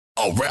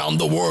around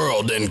the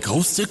world and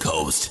coast to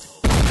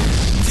coast.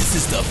 This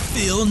is the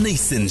Phil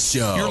Naessens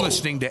Show. You're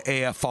listening to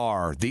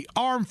AFR, the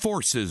Armed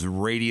Forces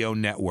Radio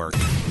Network.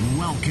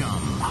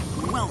 Welcome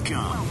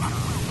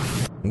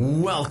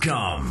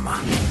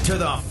to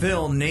the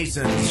Phil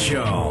Naessens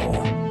Show.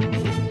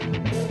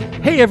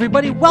 Hey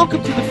everybody,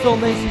 welcome to the Phil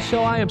Naessens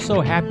Show. I am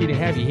so happy to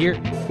have you here.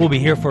 We'll be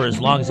here for as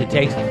long as it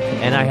takes,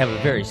 and I have a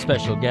very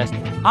special guest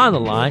on the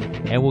line,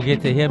 and we'll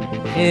get to him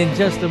in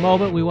just a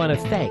moment. We want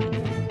to thank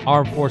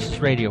Armed Forces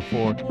Radio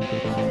for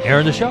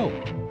airing the show.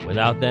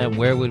 Without them,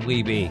 where would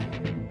we be?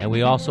 And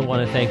we also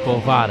want to thank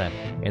Bovada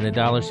and the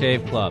Dollar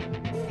Shave Club.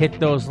 Hit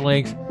those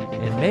links,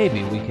 and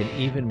maybe we can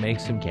even make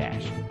some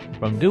cash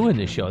from doing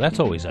this show. That's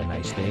always a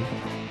nice thing.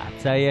 I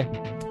tell you,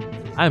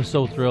 I'm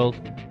so thrilled.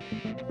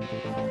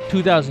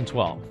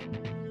 2012,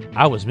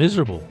 I was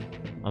miserable.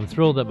 I'm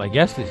thrilled that my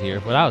guest is here,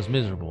 but I was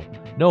miserable.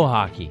 No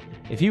hockey.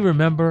 If you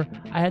remember,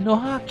 I had no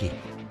hockey.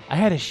 I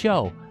had a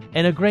show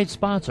and a great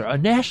sponsor, a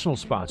national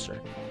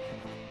sponsor.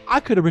 I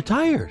could have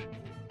retired.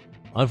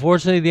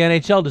 Unfortunately, the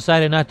NHL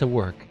decided not to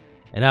work,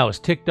 and I was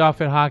ticked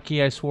off at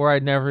hockey. I swore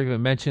I'd never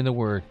even mention the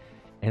word.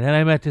 And then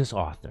I met this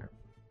author.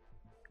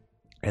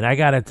 And I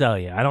got to tell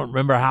you, I don't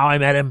remember how I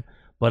met him,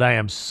 but I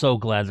am so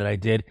glad that I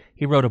did.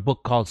 He wrote a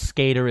book called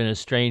Skater in a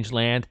Strange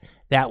Land.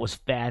 That was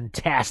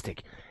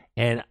fantastic.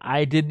 And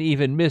I didn't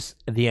even miss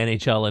the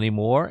NHL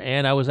anymore,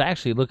 and I was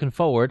actually looking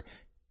forward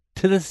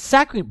to the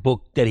second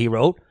book that he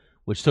wrote,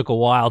 which took a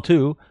while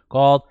too,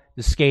 called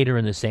The Skater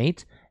and the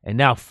Saint. And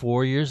now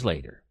 4 years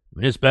later,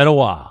 and it's been a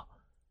while,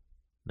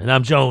 and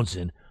I'm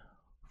jonesing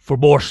for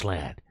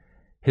Borschland.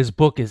 His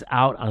book is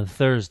out on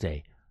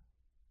Thursday,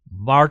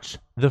 March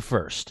the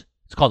 1st.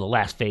 It's called The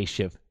Last Phase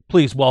Shift.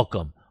 Please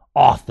welcome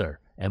author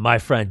and my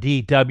friend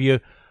D.W.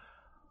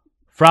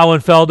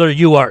 Frauenfelder.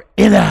 You are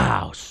in the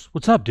house.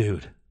 What's up,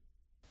 dude?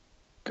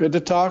 Good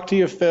to talk to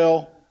you,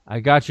 Phil.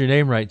 I got your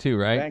name right too,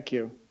 right? Thank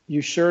you.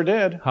 You sure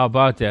did. How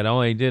about that? I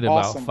only did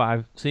about Awesome.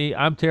 5. See,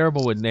 I'm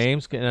terrible with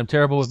names, and I'm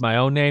terrible with my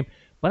own name,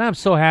 but I'm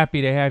so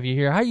happy to have you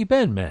here. How you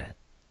been, man?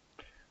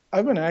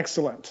 I've been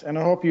excellent, and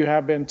I hope you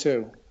have been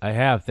too. I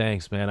have,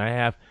 thanks, man. I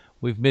have.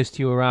 We've missed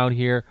you around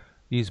here.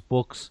 These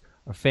books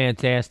are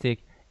fantastic,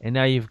 and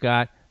now you've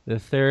got the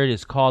third.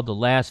 It's called The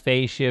Last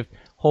Phase Shift.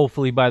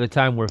 Hopefully, by the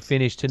time we're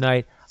finished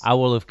tonight, I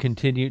will have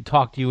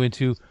talked you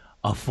into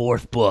a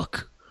fourth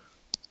book.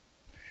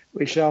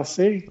 We shall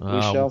see.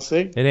 We shall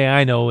see.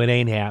 I know it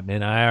ain't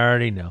happening. I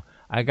already know.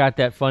 I got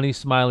that funny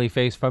smiley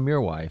face from your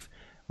wife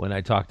when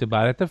I talked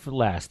about it the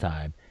last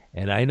time,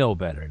 and I know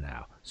better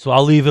now. So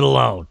I'll leave it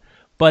alone.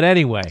 But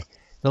anyway,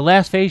 The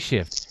Last Phase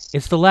Shift.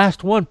 It's the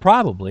last one,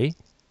 probably.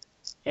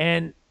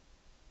 And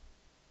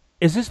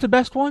is this the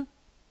best one?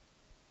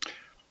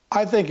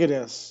 I think it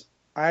is.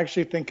 I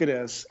actually think it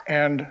is.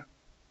 And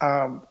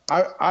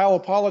I'll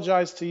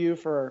apologize to you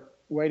for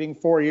waiting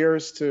 4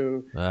 years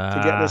to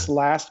get this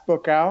last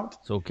book out.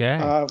 It's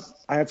okay.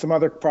 I had some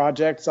other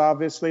projects,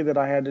 obviously, that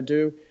I had to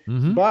do.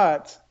 Mm-hmm.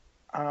 But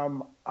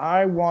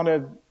I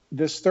wanted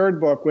this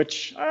third book,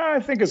 which I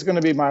think is going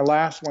to be my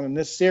last one in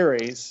this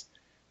series,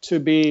 to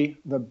be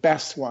the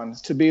best one,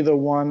 to be the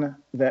one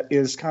that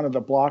is kind of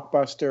the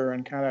blockbuster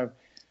and kind of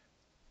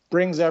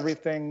brings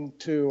everything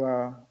to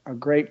a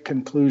great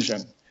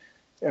conclusion.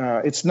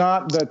 It's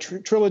not the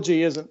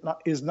trilogy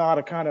is not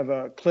a kind of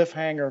a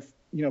cliffhanger.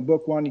 You know,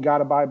 book one, you got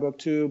to buy book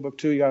two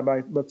you got to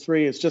buy book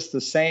three. It's just the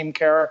same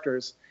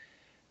characters,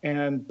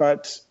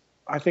 but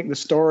I think the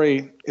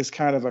story is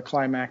kind of a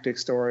climactic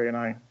story, and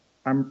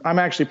I'm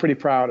actually pretty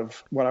proud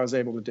of what I was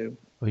able to do.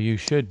 Well, you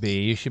should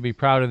be. You should be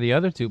proud of the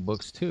other two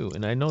books too,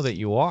 and I know that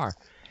you are.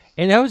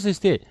 And that was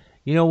just it.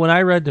 You know, when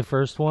I read the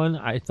first one,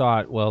 I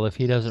thought, well, if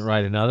he doesn't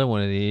write another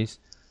one of these,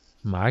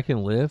 I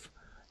can live.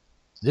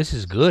 This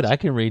is good. I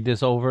can read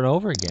this over and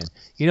over again.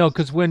 You know,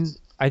 because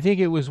I think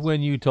it was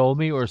when you told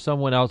me, or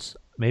someone else,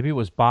 maybe it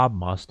was Bob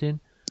Mustin,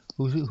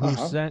 who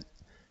sent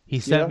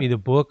me the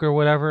book or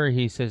whatever.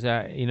 He says,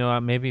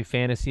 maybe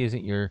fantasy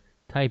isn't your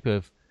type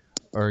of,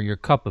 or your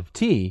cup of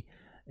tea.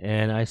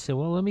 And I said,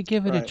 well, let me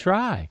give it a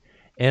try.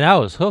 And I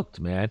was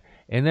hooked, man.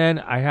 And then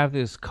I have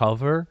this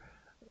cover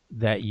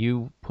that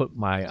you put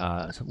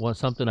my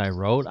something I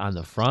wrote on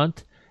the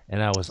front,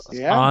 and I was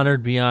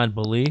honored beyond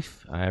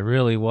belief. I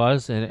really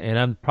was, and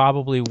I'm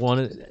probably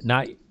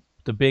not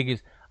the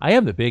biggest. I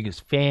am the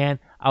biggest fan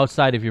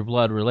outside of your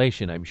blood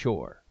relation, I'm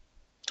sure.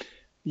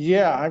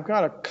 Yeah, I've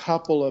got a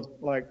couple of,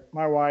 like,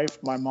 my wife,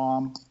 my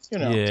mom,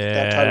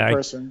 that type of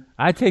person.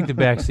 I take the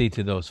back seat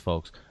to those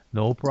folks,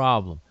 no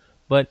problem.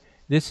 But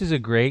this is a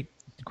great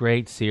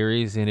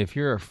series, and if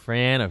you're a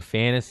fan of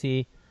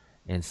fantasy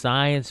and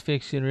science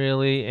fiction,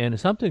 really, and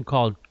something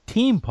called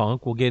Team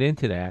Punk, we'll get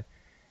into that,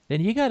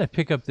 then you got to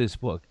pick up this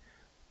book.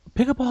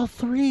 Pick up all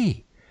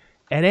three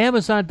at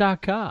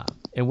Amazon.com,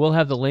 and we'll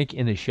have the link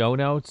in the show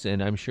notes,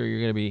 and I'm sure you're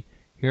going to be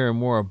hearing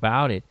more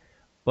about it.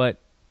 But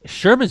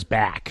Sherman's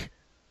back.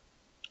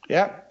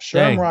 Yeah,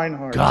 Sherm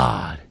Reinhardt.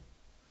 God.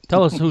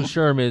 Tell us who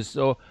Sherm is.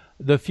 So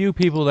the few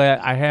people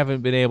that I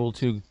haven't been able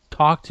to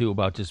talk to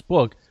about this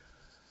book,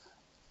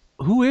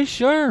 who is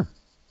Sherm?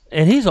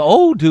 And he's an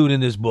old dude in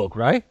this book,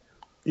 right?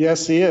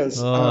 Yes, he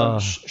is. Oh.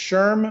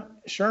 Sherm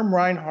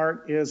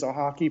Reinhardt is a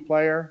hockey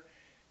player.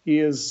 He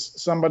is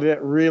somebody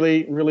that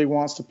really, really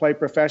wants to play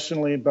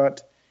professionally,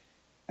 but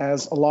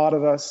as a lot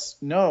of us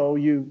know,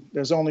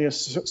 there's only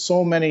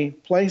so many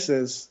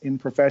places in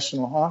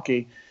professional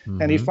hockey.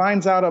 Mm-hmm. And he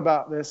finds out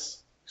about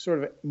this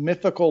sort of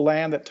mythical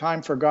land that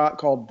time forgot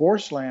called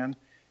Borschland,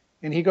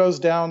 and he goes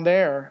down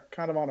there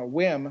kind of on a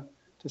whim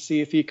to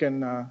see if he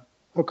can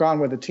hook on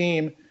with the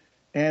team.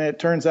 And it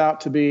turns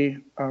out to be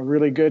a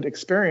really good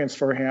experience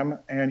for him,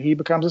 and he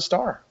becomes a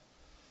star.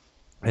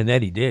 And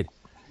that he did.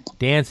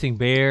 Dancing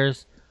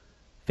Bears,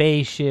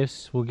 Phase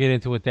Shifts. We'll get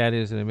into what that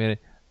is in a minute.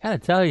 I gotta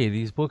tell you,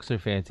 these books are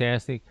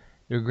fantastic.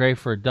 They're great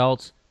for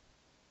adults.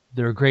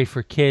 They're great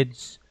for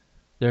kids.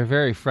 They're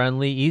very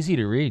friendly, easy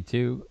to read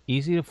too,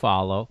 easy to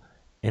follow,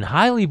 and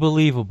highly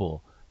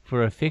believable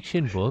for a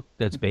fiction book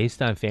that's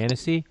based on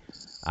fantasy.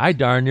 I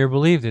darn near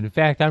believed it. In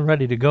fact, I'm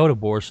ready to go to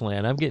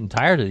Borschland. I'm getting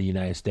tired of the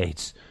United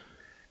States.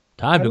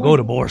 Time to go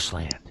to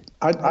Borschland.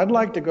 I'd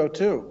like to go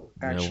too,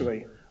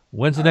 actually.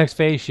 When's the next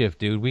phase shift,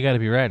 dude? We got to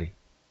be ready.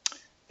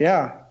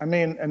 Yeah, I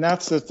mean, and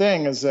that's the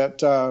thing is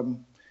that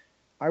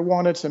I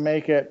wanted to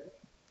make it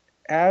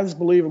as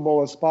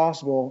believable as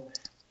possible,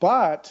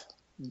 but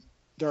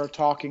there are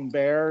talking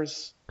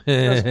bears.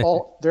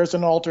 There's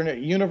an alternate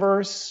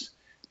universe,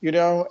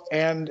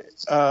 and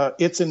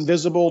it's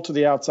invisible to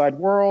the outside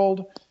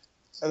world.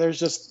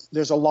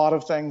 There's a lot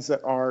of things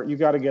that you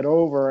got to get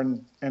over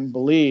and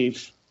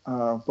believe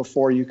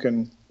before you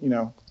can,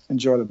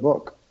 enjoy the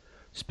book.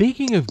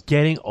 Speaking of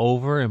getting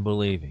over and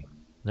believing,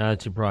 now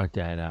that you brought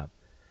that up,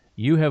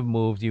 you have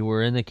moved. You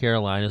were in the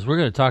Carolinas. We're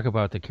going to talk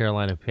about the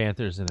Carolina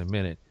Panthers in a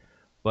minute.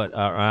 But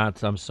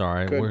I'm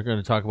sorry. Good. We're going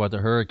to talk about the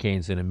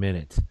Hurricanes in a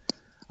minute.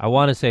 I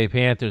want to say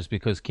Panthers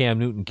because Cam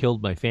Newton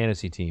killed my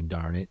fantasy team,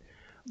 darn it.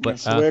 But,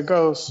 that's the way it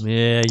goes.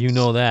 Yeah, you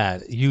know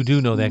that. You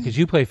do know that because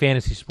you play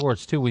fantasy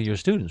sports, too, with your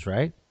students,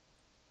 right?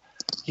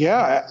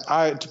 Yeah,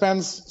 it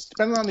depends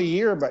on the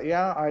year. But,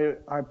 yeah,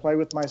 I play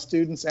with my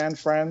students and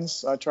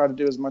friends. I try to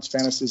do as much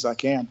fantasy as I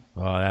can.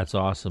 Oh, that's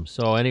awesome.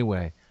 So,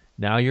 anyway,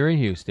 now you're in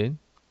Houston.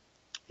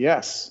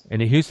 Yes.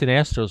 And the Houston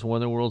Astros won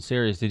the World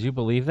Series. Did you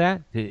believe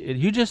that?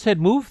 You just had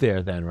moved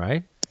there then,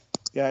 right?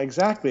 Yeah,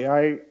 exactly.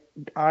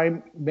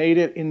 I made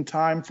it in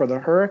time for the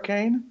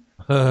Hurricane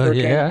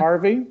yeah.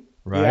 Harvey.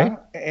 Right.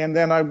 Yeah. And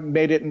then I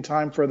made it in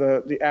time for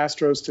the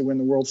Astros to win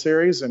the World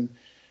Series and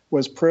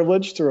was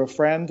privileged through a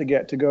friend to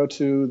get to go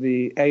to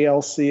the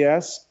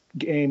ALCS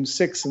game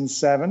 6 and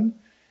 7.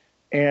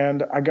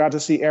 And I got to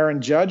see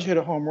Aaron Judge hit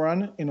a home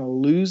run in a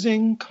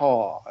losing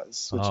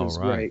cause, which is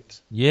great.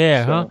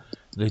 Yeah, huh?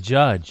 The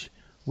Judge.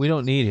 We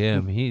don't need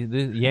him.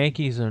 The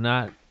Yankees are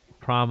not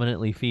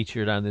prominently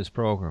featured on this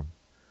program.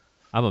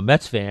 I'm a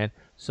Mets fan,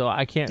 so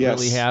I can't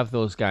really have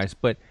those guys.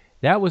 But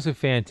that was a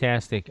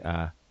fantastic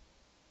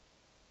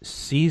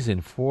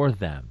season for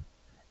them.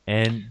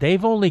 And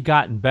they've only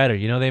gotten better.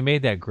 They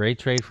made that great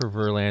trade for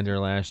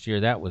Verlander last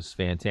year. That was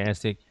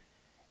fantastic.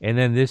 And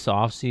then this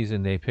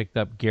offseason, they picked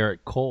up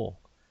Garrett Cole.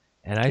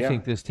 And I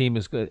think this team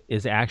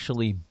is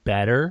actually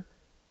better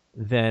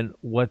than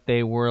what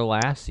they were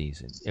last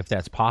season, if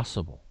that's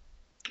possible.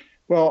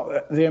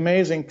 Well, the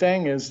amazing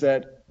thing is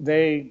that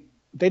they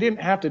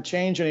didn't have to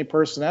change any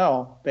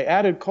personnel. They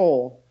added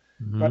Cole,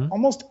 but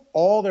almost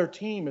all their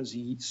team is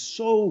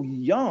so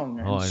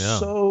young and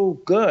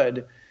so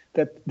good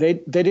that they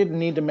didn't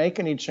need to make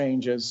any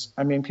changes.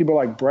 I mean, people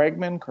like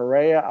Bregman,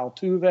 Correa,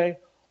 Altuve,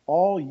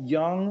 all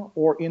young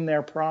or in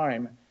their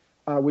prime,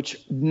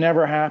 which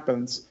never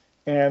happens.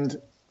 And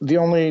the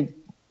only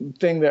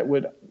thing that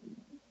would,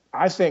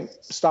 I think,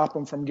 stop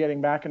them from getting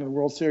back into the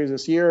World Series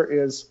this year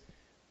is,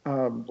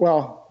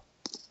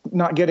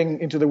 not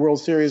getting into the World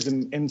Series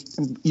in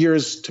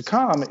years to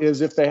come is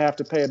if they have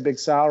to pay a big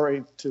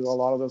salary to a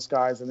lot of those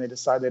guys and they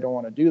decide they don't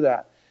want to do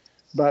that.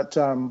 But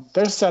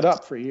they're set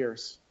up for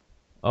years.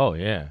 Oh,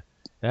 yeah.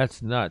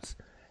 That's nuts.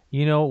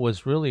 It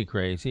was really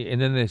crazy.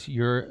 And then this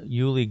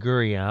Yuli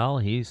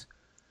Gurriel, he's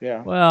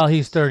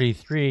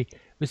 33.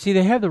 But see,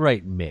 they have the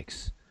right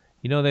mix.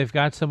 They've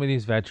got some of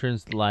these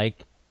veterans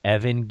like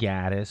Evan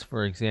Gattis,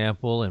 for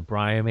example, and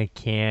Brian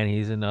McCann.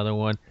 He's another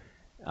one.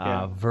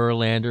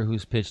 Verlander,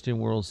 who's pitched in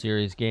World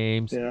Series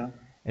games. Yeah.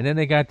 And then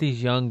they got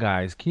these young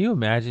guys. Can you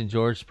imagine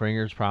George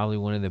Springer's probably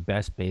one of the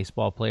best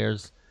baseball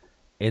players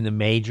in the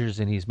majors,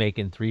 and he's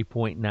making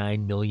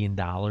 $3.9 million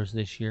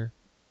this year?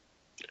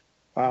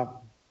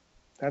 Wow.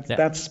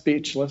 That's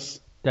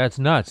speechless. That's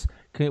nuts.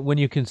 When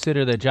you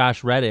consider that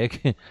Josh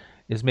Reddick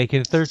is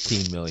making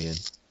 $13 million.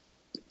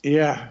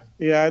 Yeah.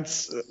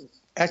 It's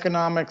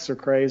economics are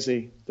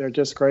crazy. They're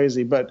just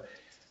crazy. But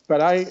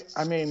I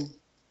mean,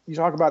 you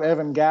talk about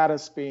Evan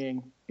Gattis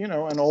being,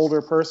 an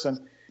older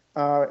person.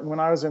 When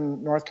I was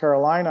in North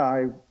Carolina,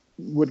 I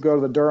would go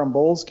to the Durham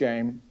Bulls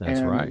game.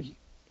 That's right.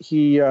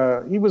 He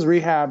was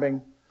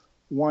rehabbing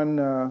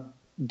one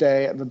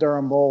day at the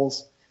Durham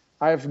Bulls.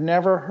 I've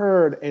never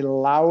heard a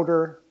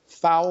louder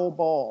foul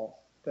ball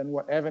than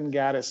what Evan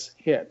Gattis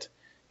hit.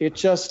 It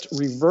just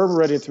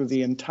reverberated through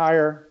the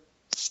entire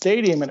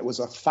stadium, and it was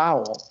a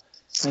foul.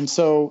 And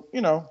so,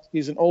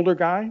 he's an older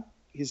guy.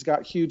 He's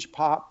got huge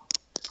pop.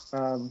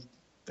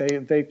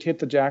 They hit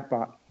the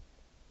jackpot.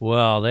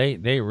 Well,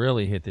 they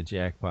really hit the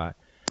jackpot.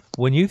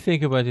 When you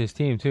think about this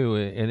team too,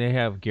 and they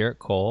have Garrett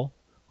Cole,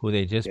 who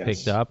they just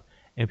picked up,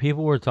 and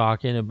people were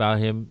talking about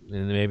him,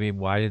 and maybe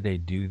why did they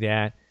do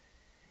that?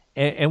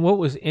 And what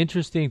was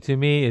interesting to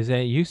me is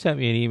that you sent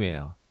me an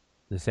email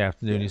this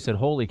afternoon. You said,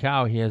 "Holy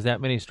cow, he has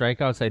that many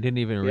strikeouts! I didn't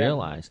even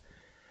realize."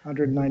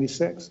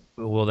 196.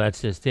 Well,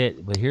 that's just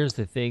it. But here's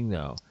the thing,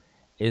 though,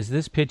 is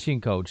this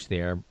pitching coach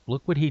there?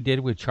 Look what he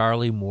did with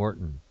Charlie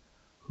Morton,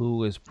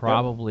 who is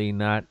probably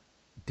not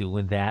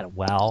doing that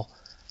well.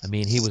 I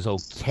mean, he was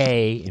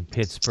okay in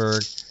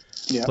Pittsburgh,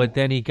 but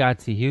then he got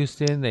to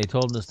Houston. They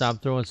told him to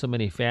stop throwing so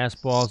many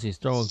fastballs. He's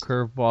throwing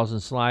curveballs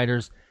and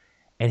sliders,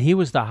 and he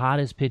was the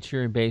hottest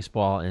pitcher in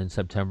baseball in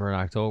September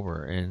and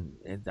October.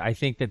 And I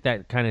think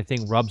that kind of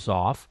thing rubs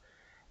off,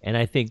 and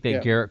I think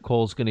that Garrett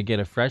Cole's going to get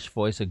a fresh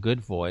voice, a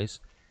good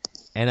voice,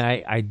 and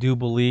I do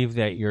believe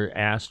that your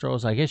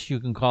Astros, I guess you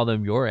can call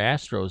them your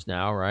Astros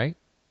now, right?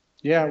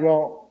 Yeah,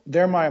 well,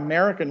 they're my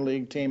American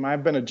League team.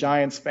 I've been a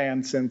Giants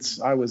fan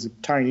since I was a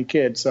tiny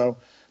kid. So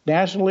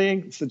National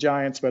League, it's the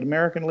Giants, but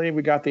American League,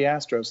 we got the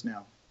Astros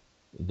now.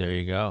 There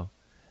you go.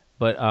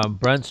 But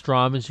Brent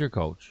Strom is your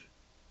coach,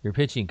 your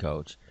pitching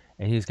coach,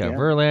 and he's got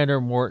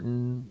Verlander,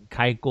 Morton,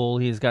 Keuchel.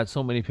 He's got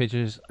so many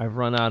pitchers. I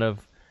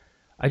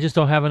just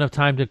don't have enough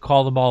time to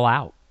call them all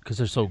out because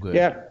they're so good.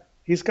 Yeah,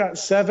 he's got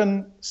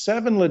seven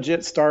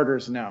legit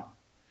starters now.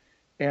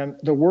 And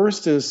the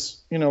worst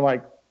is,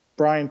 like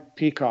Brian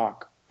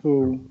Peacock,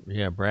 who...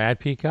 Yeah, Brad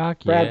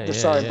Peacock? Brad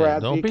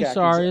Peacock. Don't be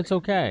sorry. It's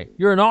okay.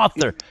 You're an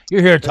author.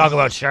 You're here to talk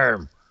about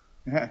Sherm.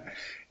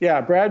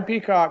 Yeah, Brad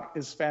Peacock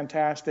is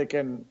fantastic.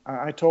 And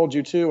I told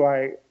you, too,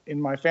 in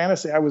my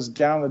fantasy, I was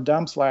down in the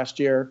dumps last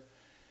year.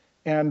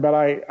 But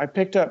I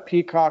picked up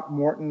Peacock,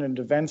 Morton, and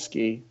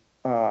Davinsky.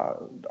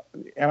 And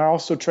I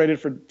also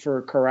traded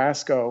for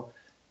Carrasco.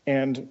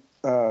 And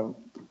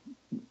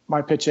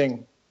my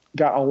pitching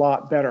got a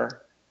lot better.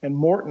 And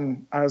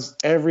Morton,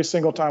 every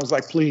single time, was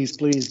like, please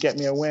get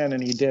me a win,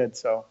 and he did.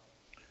 So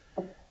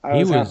I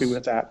was happy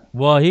with that.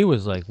 Well, he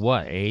was like,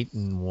 what,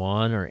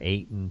 8-1 or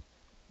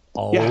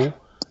 8-0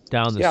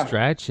 down the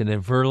stretch, and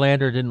then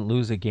Verlander didn't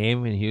lose a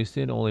game in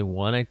Houston, only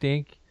one, I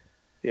think.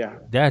 Yeah,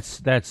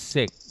 that's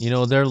sick.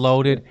 They're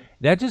loaded.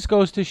 That just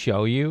goes to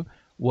show you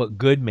what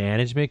good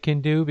management can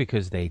do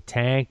because they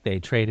tanked. They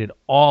traded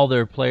all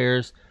their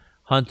players,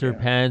 Hunter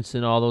Pence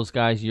and all those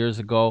guys years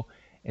ago,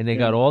 and they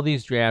got all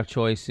these draft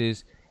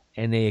choices.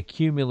 And they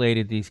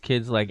accumulated these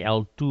kids like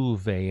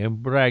Altuve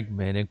and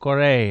Bregman and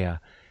Correa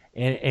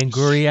and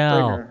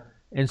Gurriel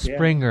and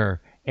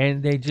Springer.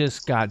 And they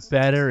just got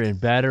better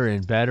and better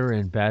and better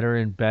and better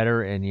and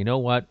better. And you know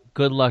what?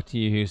 Good luck to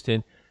you,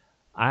 Houston.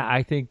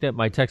 I think that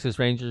my Texas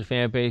Rangers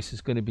fan base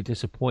is going to be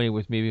disappointed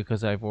with me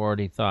because I've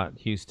already thought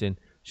Houston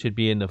should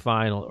be in the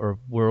final or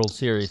World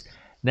Series.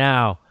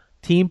 Now,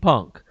 Team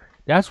Punk.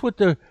 That's what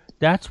the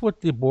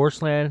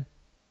Borschland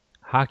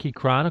Hockey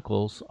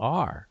Chronicles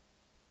are.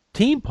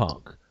 Team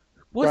Punk.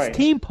 What's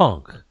Team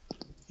Punk?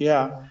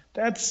 Yeah,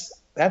 that's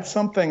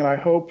something I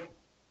hope,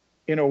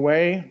 in a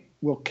way,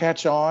 will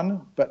catch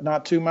on, but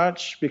not too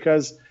much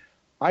because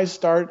I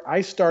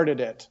started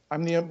it.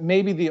 I'm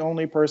maybe the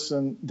only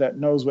person that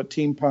knows what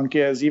Team Punk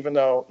is, even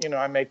though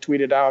I may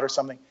tweet it out or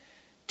something.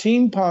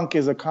 Team Punk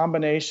is a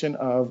combination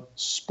of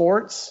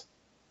sports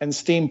and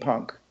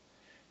steampunk,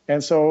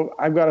 and so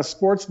I've got a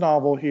sports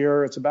novel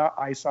here. It's about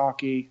ice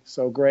hockey,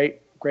 so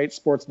great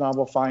sports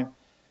novel, fine.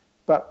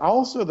 But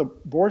also the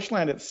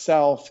Borschland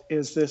itself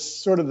is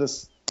this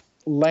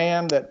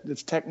land that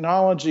its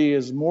technology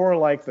is more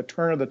like the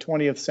turn of the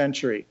 20th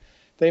century.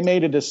 They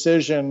made a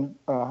decision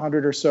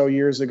 100 or so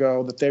years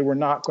ago that they were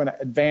not going to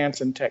advance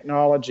in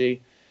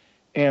technology.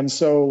 And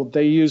so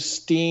they use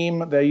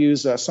steam. They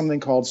use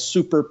something called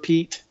super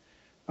peat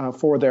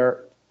for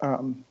their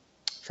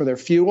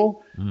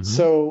fuel. Mm-hmm.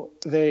 So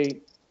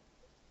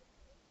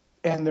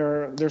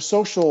their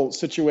social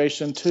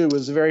situation, too,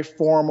 is a very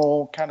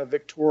formal, kind of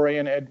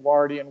Victorian,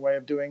 Edwardian way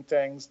of doing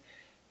things.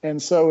 And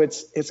so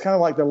it's kind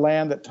of like the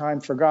land that time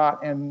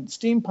forgot. And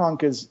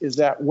steampunk is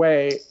that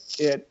way.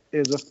 It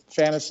is a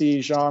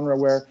fantasy genre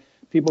where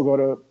people go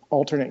to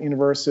alternate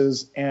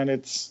universes, and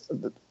it's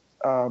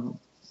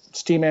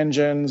steam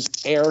engines,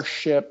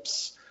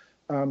 airships,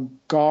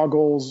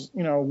 goggles,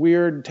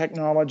 weird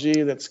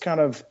technology that's kind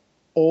of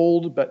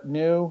old but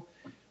new.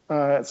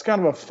 It's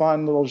kind of a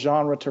fun little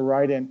genre to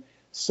write in.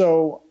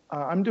 So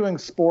I'm doing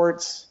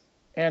sports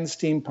and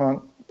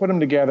steampunk, put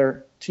them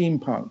together, Team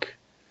Punk.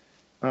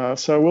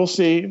 So we'll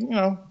see.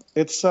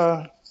 It's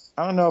I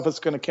don't know if it's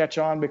going to catch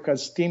on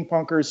because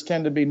steampunkers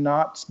tend to be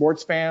not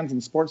sports fans,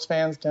 and sports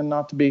fans tend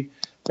not to be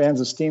fans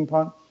of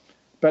steampunk.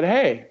 But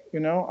hey,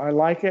 I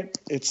like it.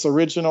 It's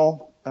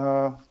original.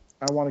 I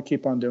want to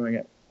keep on doing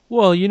it.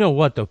 Well, you know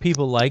what, though?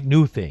 People like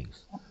new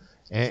things.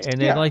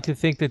 And they like to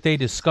think that they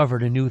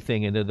discovered a new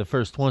thing, and they're the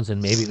first ones, and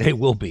maybe they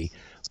will be.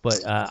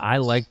 But I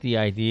like the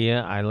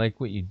idea. I like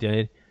what you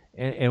did,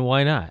 and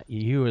why not?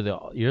 You're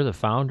the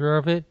founder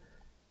of it,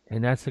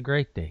 and that's a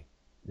great thing.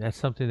 That's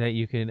something that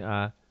you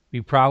can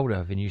be proud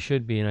of, and you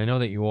should be, and I know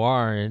that you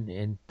are.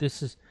 And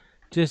this is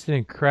just an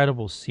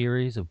incredible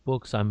series of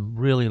books. I'm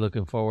really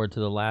looking forward to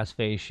the last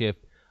phase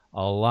shift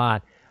a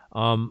lot.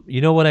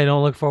 You know what I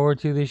don't look forward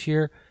to this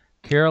year?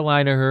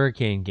 Carolina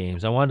Hurricane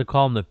games. I wanted to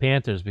call them the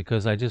Panthers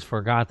because I just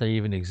forgot they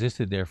even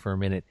existed there for a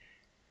minute.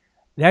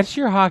 That's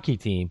your hockey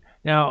team.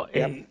 Now,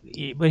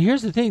 but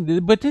here's the thing.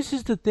 But this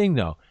is the thing,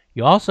 though.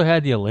 You also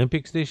had the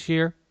Olympics this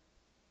year,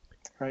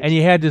 right, and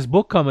you had this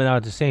book coming out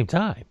at the same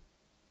time.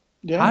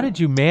 Yeah. How did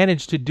you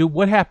manage to do?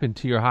 What happened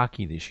to your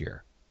hockey this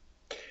year?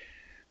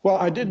 Well,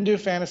 I didn't do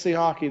fantasy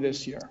hockey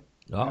this year.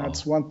 Uh-oh.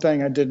 That's one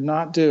thing I did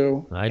not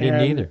do. I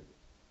didn't either.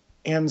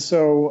 And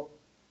so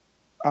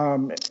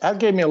that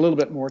gave me a little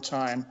bit more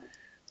time.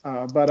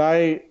 But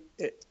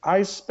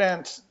I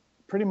spent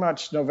pretty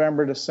much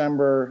November,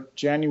 December,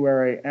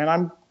 January,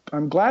 and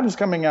I'm glad it's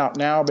coming out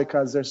now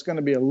because there's going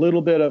to be a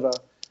little bit of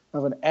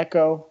an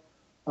echo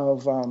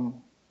of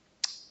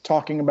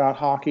talking about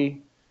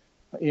hockey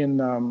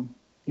in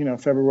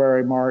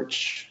February,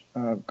 March.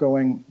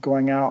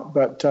 Going out,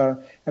 but and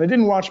I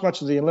didn't watch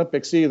much of the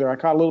Olympics either. I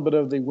caught a little bit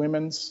of the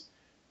women's,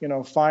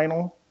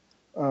 final,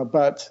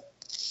 but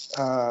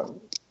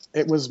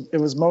it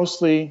was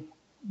mostly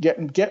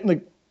getting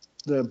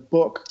the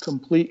book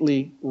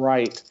completely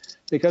right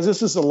because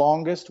this is the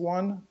longest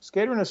one.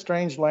 Skater in a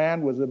Strange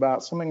Land was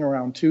about something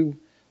around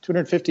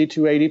 250,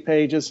 280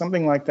 pages,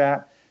 something like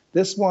that.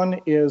 This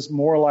one is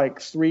more like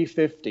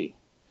 350.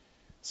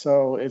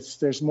 So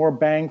there's more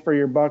bang for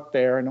your buck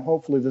there, and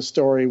hopefully the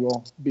story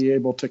will be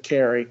able to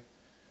carry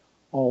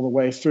all the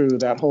way through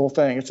that whole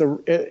thing.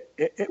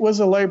 It was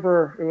a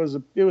labor.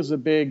 It was a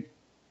big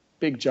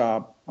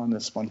job on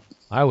this one.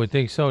 I would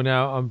think so.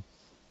 Now,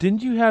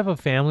 didn't you have a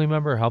family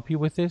member help you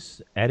with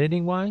this,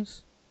 editing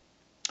wise?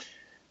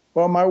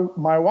 Well,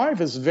 my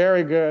wife is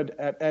very good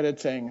at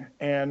editing,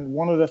 and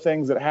one of the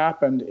things that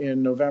happened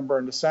in November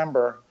and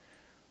December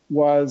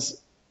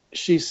was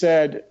she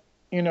said,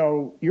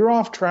 you're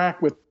off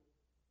track with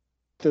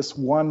this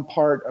one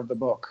part of the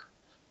book.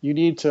 You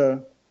need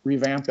to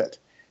revamp it.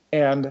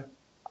 And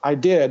I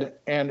did,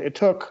 and it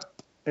took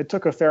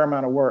a fair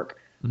amount of work.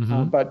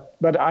 Mm-hmm.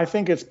 But I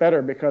think it's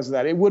better because of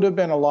that. It would have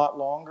been a lot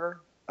longer,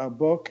 a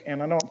book,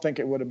 and I don't think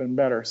it would have been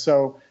better.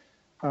 So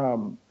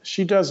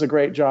she does a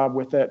great job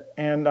with it.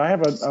 And I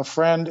have a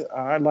friend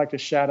I'd like to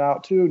shout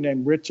out to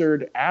named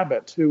Richard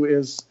Abbott, who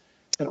is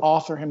an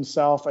author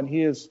himself, and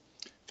he is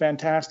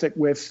fantastic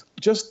with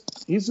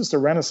he's just a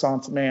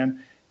Renaissance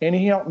man, and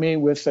he helped me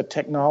with the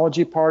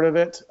technology part of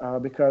it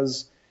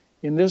because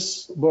in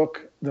this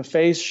book, the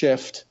phase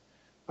shift,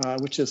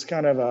 which is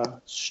kind of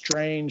a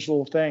strange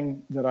little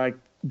thing that I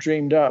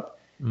dreamed up,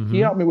 mm-hmm.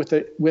 He helped me with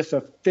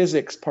the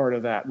physics part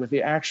of that, with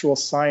the actual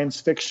science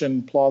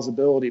fiction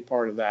plausibility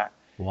part of that.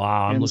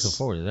 Wow, I'm looking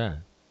forward to that.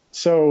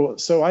 So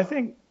I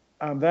think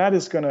that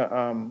is going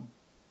to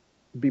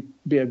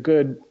be a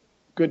good.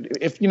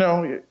 If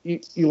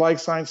you like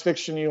science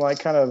fiction, you like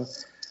kind of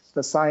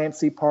the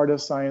science-y part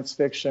of science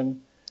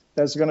fiction,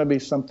 there's going to be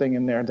something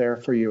in there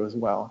for you as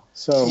well.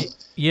 So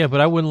yeah, but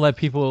I wouldn't let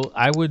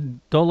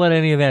don't let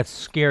any of that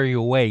scare you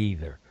away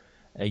either.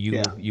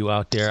 You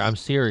out there, I'm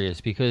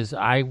serious, because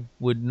I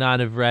would not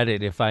have read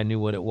it if I knew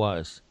what it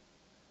was.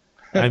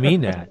 I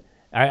mean that.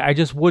 I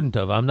just wouldn't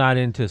have. I'm not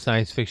into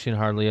science fiction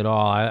hardly at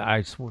all.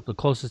 The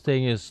closest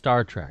thing is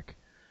Star Trek.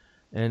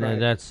 And right.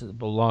 That's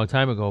a long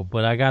time ago.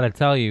 But I got to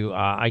tell you,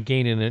 I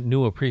gained a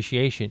new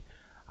appreciation.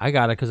 I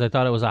got it because I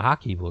thought it was a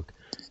hockey book.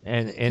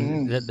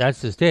 And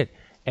that's just it.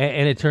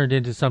 And it turned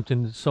into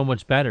something so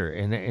much better.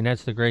 And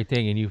that's the great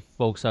thing. And you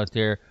folks out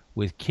there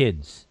with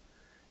kids,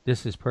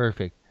 this is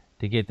perfect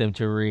to get them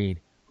to read.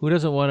 Who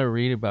doesn't want to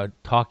read about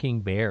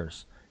talking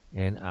bears?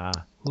 And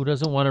who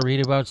doesn't want to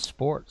read about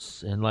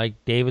sports? And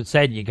like David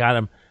said, you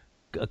got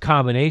a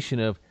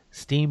combination of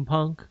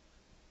steampunk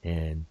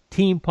and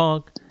team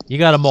punk. You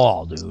got them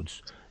all,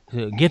 dudes.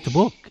 Get the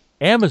book.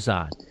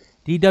 Amazon.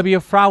 D.W.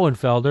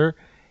 Frauenfelder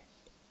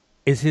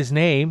is his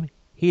name.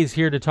 He is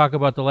here to talk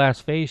about the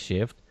last phase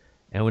shift.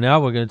 And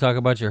now we're going to talk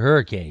about your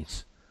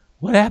Hurricanes.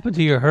 What happened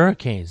to your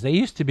Hurricanes? They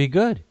used to be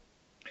good.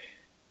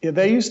 Yeah,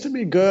 they used to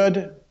be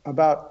good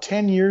about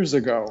 10 years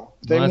ago.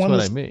 They won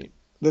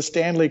the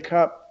Stanley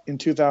Cup in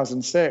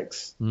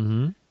 2006,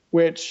 mm-hmm.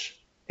 which,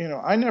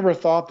 I never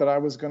thought that I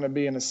was going to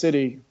be in a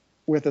city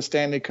with a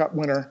Stanley Cup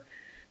winner,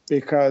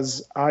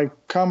 because I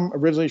come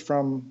originally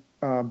from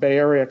Bay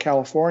Area,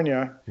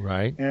 California.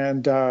 Right.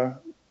 And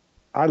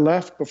I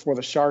left before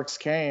the Sharks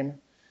came,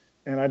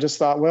 and I just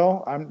thought,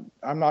 well,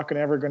 I'm not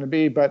ever going to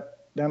be.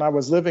 But then I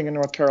was living in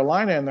North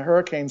Carolina, and the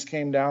Hurricanes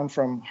came down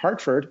from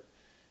Hartford,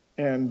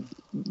 and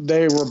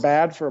they were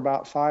bad for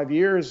about 5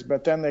 years.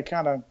 But then they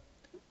kind of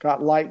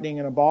got lightning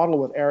in a bottle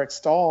with Eric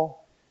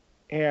Stahl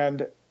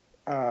and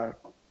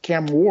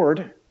Cam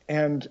Ward,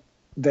 and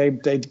they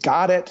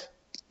got it.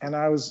 And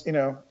I was,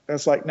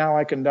 that's like, now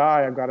I can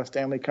die. I've got a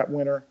Stanley Cup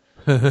winner,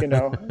 in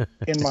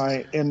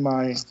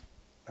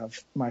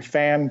my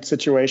fan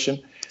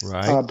situation.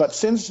 Right. But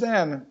since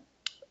then,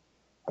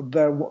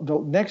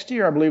 the next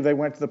year, I believe they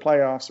went to the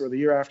playoffs, or the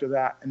year after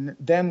that, and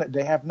then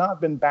they have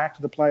not been back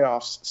to the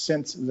playoffs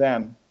since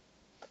then.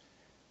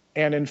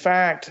 And in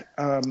fact,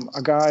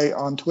 a guy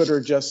on Twitter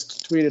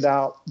just tweeted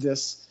out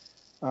this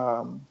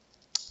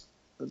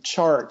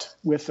chart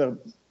with the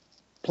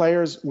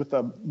players with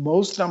the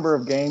most number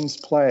of games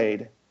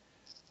played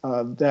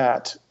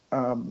that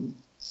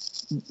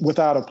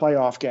without a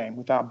playoff game,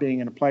 without being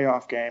in a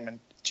playoff game. And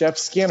Jeff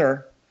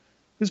Skinner,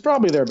 who's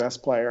probably their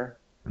best player,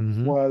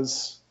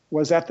 was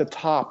at the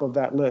top of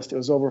that list. It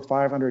was over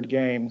 500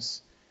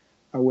 games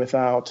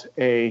without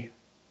a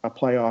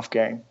playoff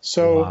game.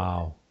 So,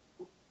 wow.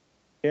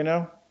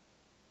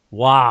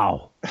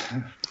 Wow.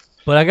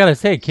 But I got to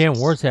say, Cam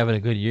Ward's having a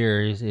good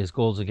year. His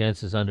goals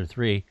against is under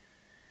 3.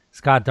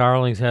 Scott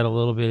Darling's had a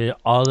little bit of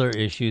other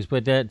issues,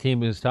 but that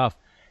team is tough.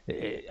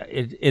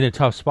 In a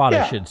tough spot,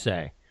 I should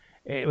say.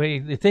 I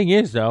mean, the thing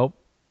is, though,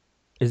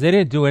 is they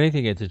didn't do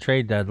anything at the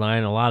trade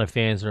deadline. A lot of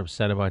fans are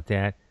upset about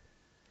that.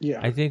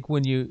 Yeah. I think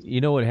when you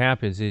know what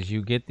happens is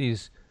you get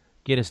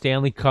a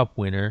Stanley Cup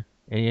winner,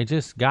 and you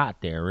just got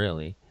there,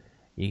 really.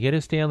 You get a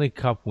Stanley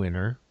Cup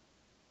winner,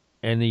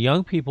 and the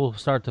young people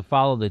start to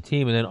follow the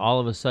team, and then all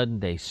of a sudden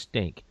they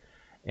stink.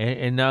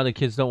 And now the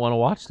kids don't want to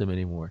watch them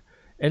anymore.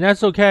 And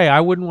that's okay.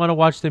 I wouldn't want to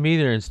watch them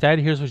either. Instead,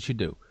 here's what you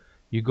do.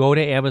 You go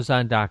to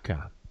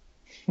Amazon.com,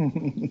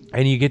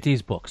 and you get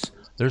these books.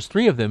 There's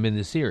 3 of them in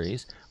the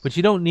series, but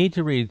you don't need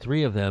to read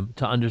 3 of them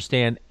to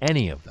understand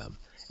any of them.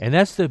 And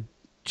that's the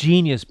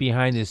genius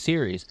behind this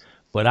series.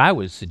 But I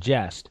would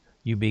suggest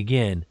you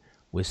begin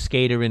with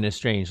Skater in a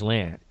Strange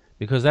Land,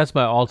 because that's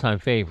my all-time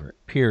favorite,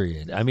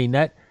 period. I mean,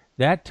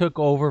 that took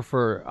over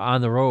for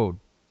On the Road.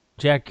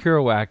 Jack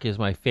Kerouac is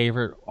my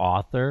favorite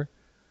author,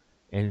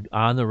 and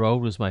On the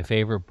Road was my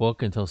favorite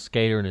book until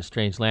Skater in a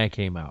Strange Land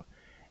came out.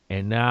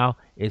 And now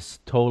it's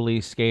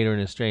totally Skater in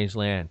a Strange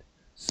Land.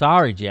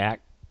 Sorry,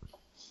 Jack.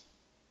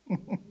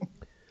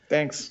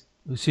 Thanks.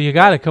 So you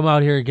got to come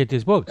out here and get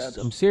these books.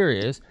 I'm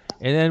serious.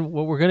 And then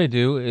what we're going to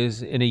do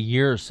is in a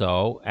year or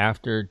so,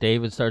 after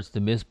David starts to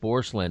miss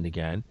Borschland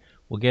again,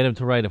 we'll get him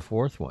to write a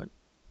 4th one.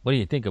 What do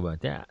you think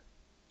about that?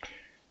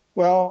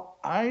 Well,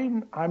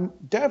 I'm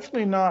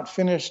definitely not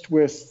finished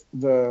with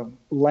the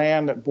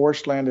land that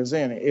Borschland is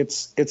in.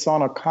 It's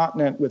on a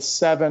continent with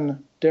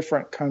 7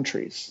 different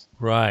countries.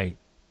 Right.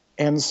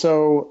 And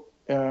so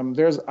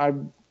I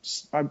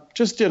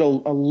just did a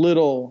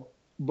little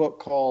book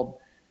called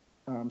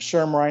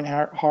Sherm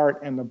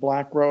Reinhardt and the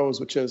Black Rose,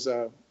 which is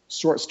a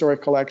short story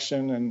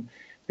collection. And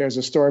there's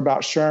a story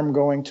about Sherm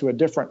going to a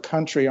different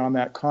country on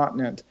that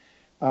continent.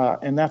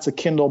 And that's a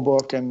Kindle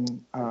book,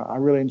 and I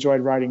really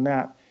enjoyed writing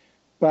that.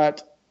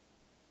 But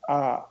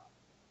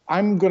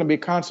I'm going to be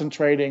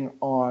concentrating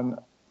on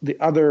the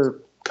other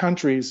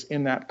countries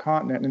in that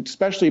continent, and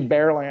especially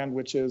Bearland,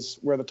 which is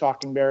where the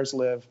talking bears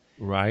live.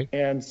 Right.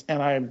 And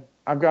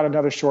I've got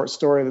another short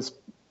story that's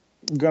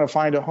going to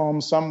find a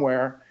home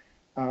somewhere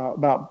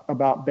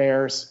about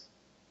bears.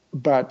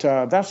 But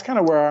that's kind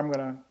of where I'm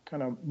going to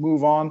kind of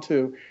move on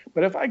to.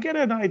 But if I get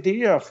an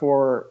idea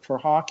for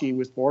hockey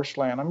with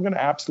Borschland, I'm going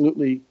to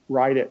absolutely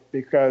write it,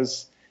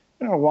 because,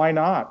 why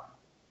not?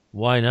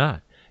 Why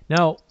not?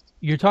 Now,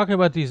 you're talking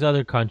about these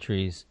other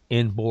countries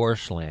in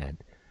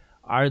Borschland.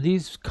 Are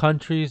these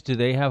countries, do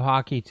they have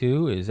hockey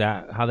too? Is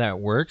that how that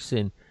works?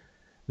 And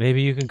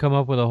maybe you can come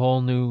up with a whole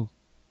new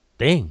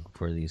thing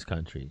for these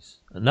countries.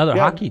 Another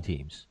hockey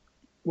teams.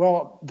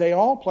 Well, they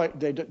all play.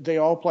 They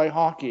all play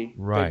hockey.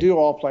 Right. They do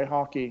all play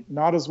hockey,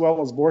 not as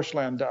well as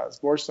Borschland does.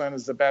 Borschland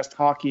is the best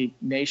hockey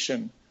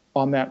nation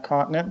on that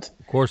continent.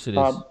 Of course it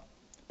is.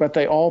 But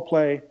they all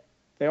play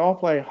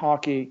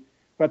hockey.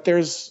 But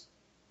there's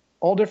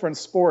all different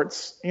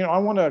sports. I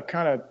want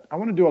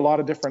to do a lot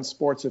of different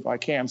sports if I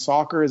can.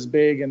 Soccer is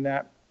big in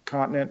that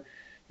continent,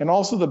 and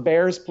also the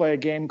Bears play a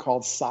game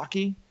called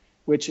Soccer,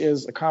 which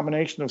is a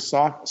combination of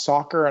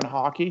soccer and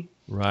hockey.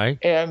 Right.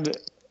 And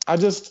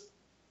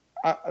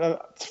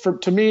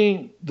to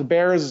me, the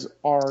Bears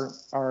are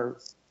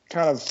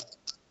kind of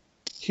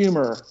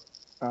humor,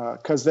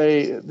 because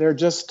they're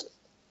just,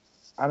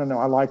 I don't know,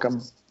 I like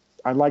them.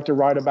 I like to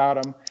write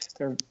about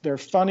them. They're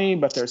funny,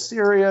 but they're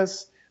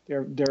serious.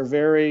 They're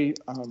very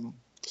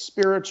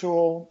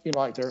spiritual.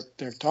 Like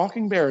they're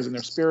talking bears, and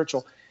they're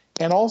spiritual,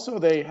 and also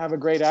they have a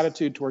great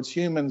attitude towards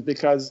humans,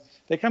 because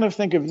they kind of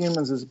think of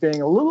humans as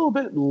being a little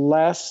bit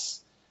less,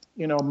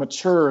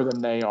 mature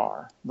than they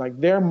are. Like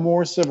they're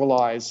more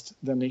civilized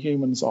than the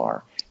humans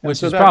are. And which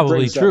so is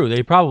probably true.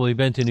 They've probably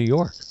been to New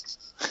York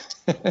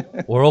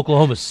or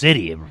Oklahoma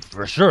City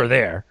for sure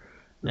there.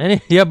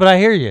 Yeah, but I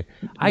hear you.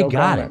 I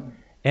got it.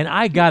 And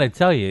I got to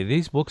tell you,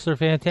 these books are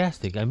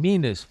fantastic. I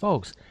mean this,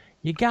 folks.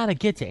 You got to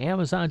get to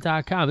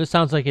Amazon.com. This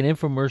sounds like an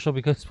infomercial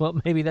because, well,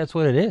 maybe that's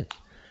what it is.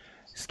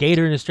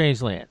 Skater in a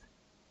Strange Land.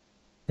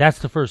 That's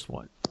the first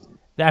one.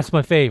 That's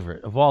my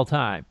favorite of all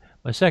time.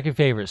 My second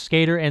favorite,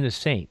 Skater and the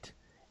Saint.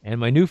 And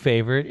my new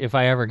favorite, if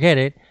I ever get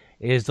it,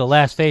 is The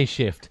Last Phase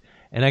Shift.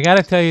 And I got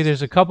to tell you,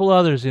 there's a couple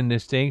others in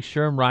this thing.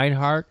 Sherm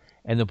Reinhardt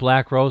and The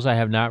Black Rose I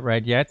have not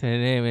read yet.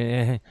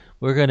 And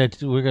we're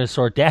gonna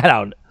sort that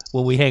out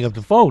when we hang up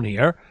the phone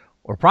here,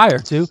 or prior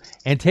to,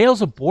 and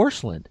Tales of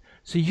Borschland.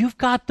 So you've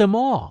got them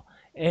all,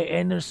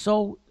 and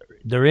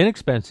they're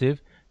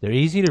inexpensive, they're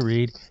easy to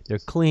read, they're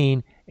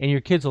clean, and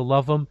your kids will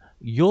love them.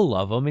 You'll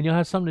love them, and you'll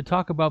have something to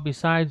talk about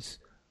besides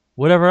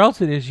whatever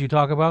else it is you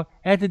talk about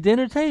at the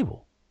dinner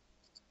table.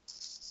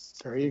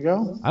 There you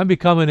go. I'm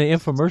becoming an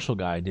infomercial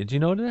guy. Did you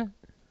know that?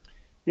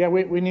 Yeah,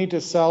 we need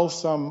to sell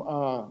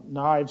some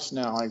knives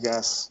now, I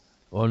guess.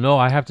 Well, no,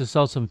 I have to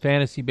sell some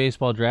fantasy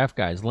baseball draft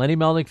guides. Lenny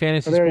Melnick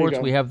Fantasy There you Sports,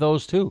 go. we have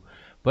those too.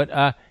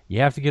 But you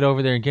have to get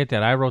over there and get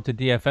that. I wrote the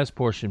DFS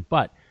portion.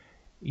 But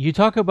you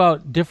talk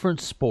about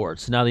different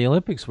sports. Now, the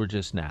Olympics were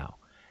just now.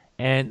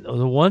 And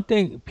the one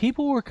thing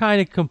people were kind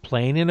of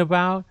complaining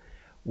about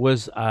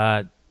was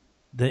the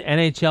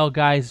NHL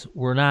guys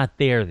were not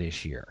there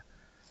this year.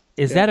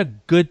 Is that a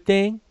good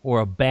thing or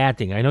a bad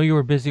thing? I know you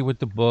were busy with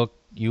the book.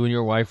 You and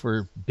your wife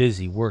were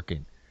busy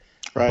working.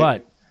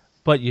 Right.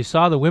 But you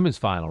saw the women's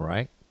final,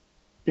 right?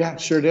 Yeah,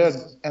 sure did.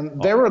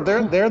 And they're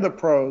the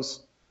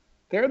pros.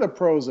 They're the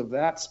pros of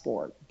that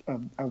sport,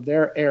 of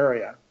their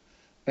area.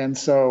 And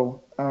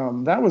so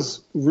that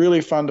was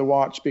really fun to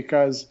watch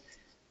because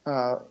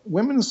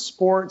women's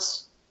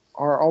sports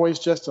are always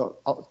just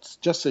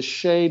a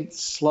shade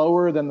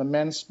slower than the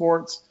men's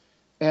sports.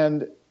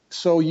 And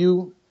so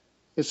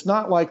it's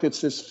not like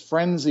it's this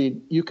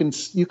frenzied. You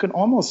can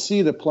almost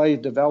see the play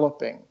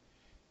developing.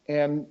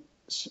 And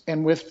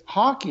with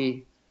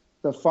hockey,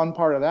 the fun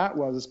part of that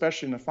was,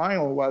 especially in the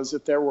final, was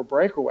that there were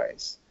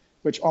breakaways,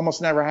 which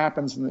almost never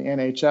happens in the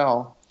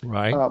NHL.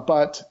 Right.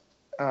 But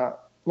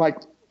like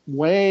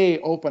way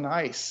open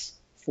ice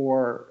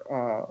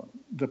for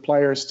the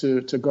players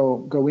to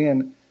go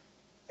in.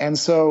 And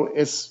so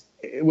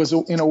it was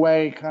in a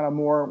way kind of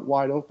more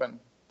wide open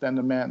than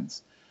the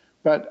men's.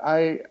 But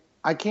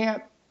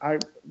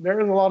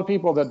there's a lot of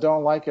people that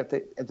don't like it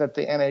that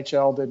the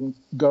NHL didn't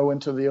go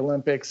into the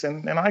Olympics,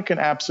 and I can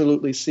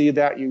absolutely see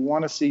that. You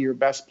want to see your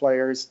best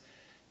players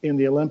in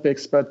the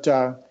Olympics, but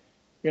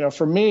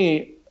for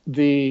me,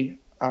 the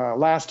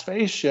Last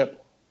Phase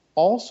ship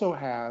also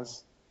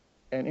has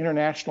an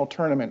international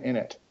tournament in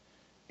it,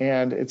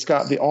 and it's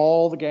got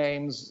all the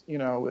games.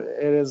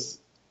 It is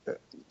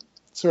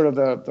sort of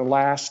the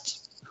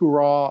last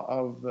hurrah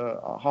of the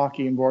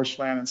hockey in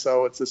Borschland, and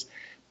so it's this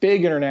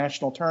big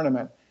international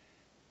tournament.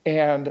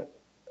 And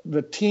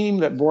the team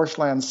that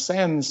Borschland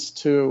sends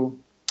to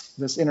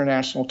this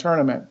international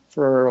tournament,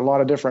 for a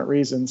lot of different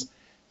reasons,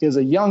 is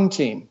a young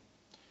team.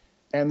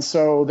 And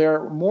so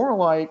they're more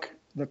like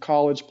the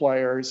college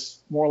players,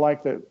 more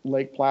like the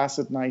Lake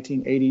Placid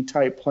 1980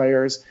 type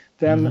players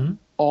than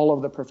all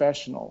of the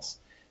professionals.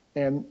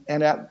 And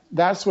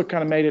that's what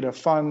kind of made it a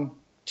fun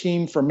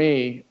team for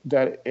me,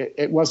 that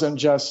it wasn't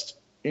just,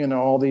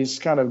 all these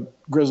kind of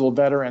grizzled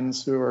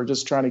veterans who are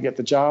just trying to get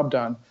the job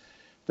done.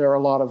 There are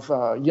a lot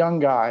of young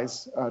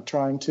guys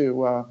trying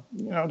to,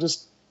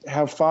 just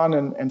have fun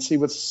and see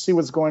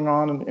what's going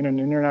on in an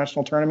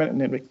international tournament,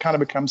 and it kind of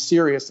becomes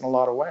serious in a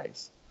lot of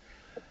ways.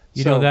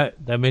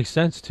 That makes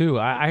sense too.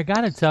 I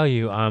got to tell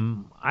you,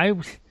 I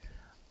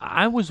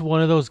was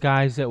one of those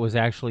guys that was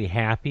actually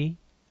happy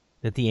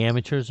that the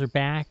amateurs are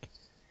back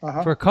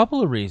for a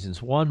couple of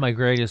reasons. One, my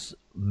greatest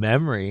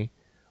memory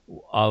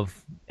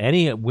of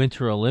any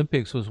Winter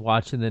Olympics was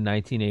watching the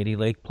 1980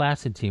 Lake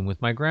Placid team with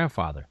my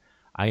grandfather.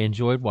 I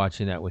enjoyed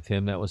watching that with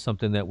him. That was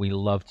something that we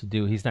loved to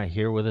do. He's not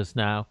here with us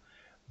now,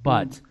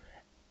 but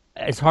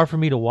it's hard for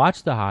me to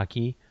watch the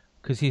hockey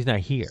because he's not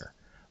here.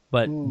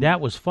 But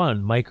that was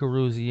fun. Mike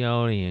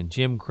Eruzione and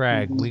Jim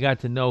Craig. We got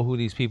to know who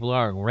these people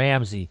are,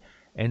 Ramsey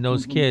and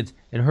those kids,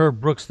 and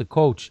Herb Brooks, the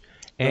coach.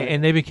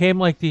 And they became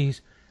like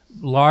these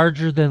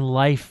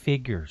larger-than-life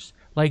figures,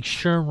 like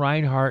Sherm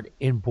Reinhardt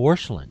in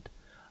Borschland.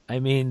 I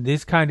mean,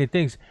 these kind of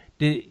things.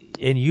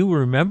 And you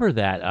remember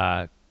that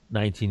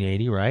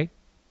 1980, right?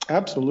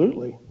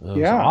 Absolutely. It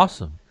was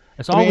awesome.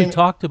 That's all we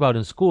talked about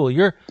in school.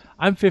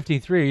 I'm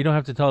 53. You don't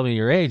have to tell me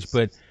your age,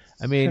 but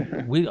I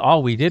mean,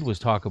 all we did was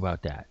talk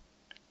about that.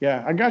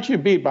 Yeah, I got you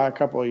beat by a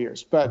couple of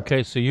years, but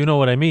okay, so you know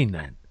what I mean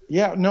then.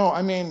 Yeah, no,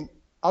 I mean,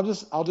 I'll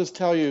just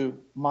tell you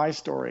my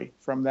story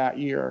from that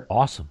year.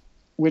 Awesome.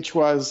 Which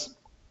was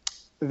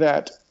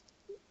that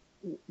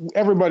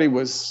everybody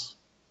was,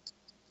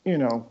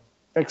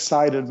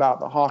 excited about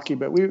the hockey,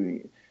 but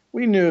we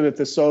knew that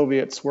the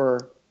Soviets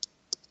were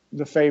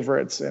the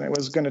favorites, and it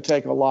was going to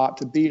take a lot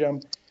to beat them.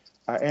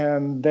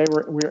 And we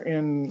were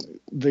in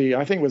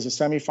I think it was a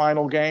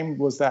semifinal game,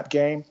 was that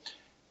game.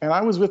 And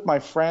I was with my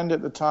friend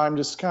at the time,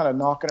 just kind of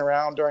knocking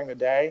around during the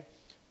day.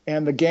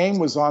 And the game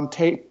was on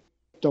tape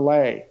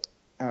delay.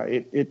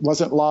 It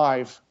wasn't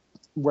live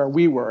where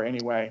we were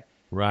anyway.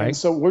 Right. And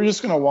so we're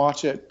just going to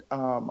watch it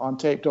on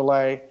tape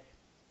delay.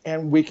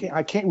 And we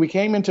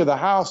came into the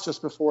house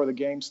just before the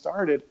game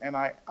started. And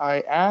I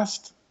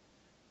asked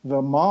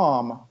the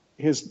mom,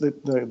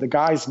 the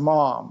guy's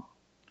mom,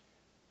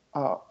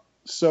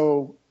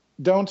 so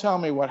don't tell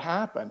me what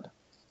happened.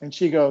 And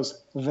she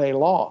goes, they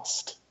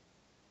lost.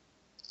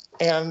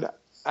 And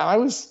I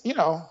was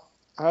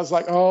I was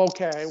like, oh,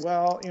 okay,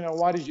 well,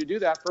 why did you do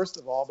that, first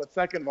of all? But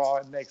second of all,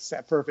 it makes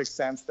perfect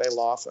sense. They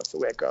lost. That's the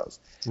way it goes.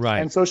 Right.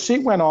 And so she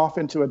went off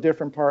into a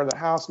different part of the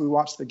house. We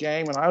watched the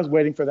game, and I was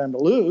waiting for them to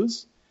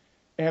lose.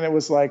 And it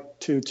was like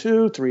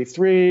 2-2,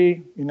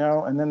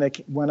 3-3, and then they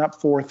went up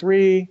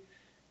 4-3.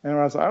 And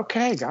I was like,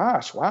 okay,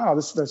 gosh, wow,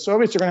 the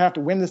Soviets are going to have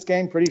to win this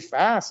game pretty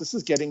fast. This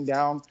is getting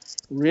down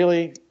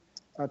really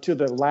to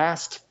the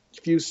last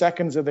few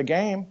seconds of the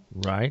game.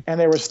 Right. And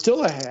they were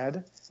still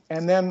ahead.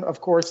 And then,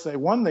 of course, they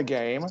won the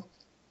game.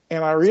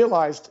 And I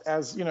realized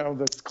as,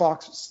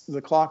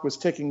 the clock was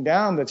ticking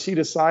down that she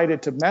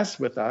decided to mess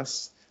with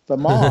us, the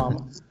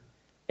mom.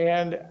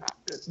 And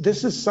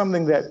this is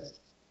something that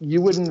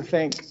you wouldn't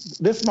think.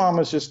 This mom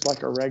is just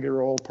like a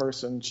regular old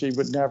person. She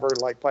would never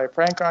play a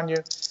prank on you,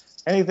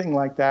 anything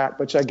like that.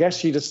 But I guess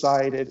she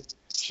decided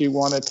she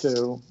wanted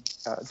to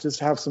just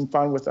have some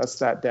fun with us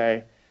that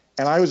day.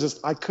 And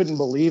I couldn't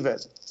believe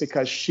it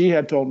because she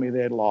had told me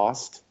they had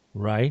lost.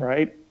 Right.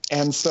 Right.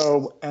 And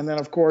then,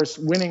 of course,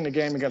 winning the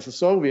game against the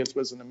Soviets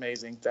was an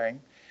amazing thing.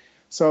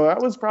 So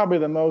that was probably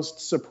the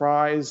most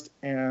surprised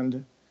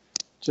and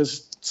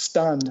just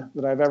stunned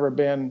that I've ever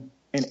been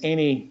in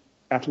any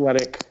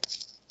athletic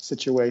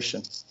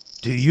situation.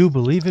 Do you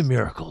believe in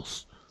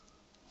miracles?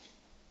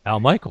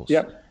 Al Michaels.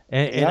 Yep.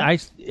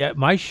 And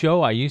my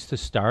show, I used to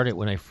start it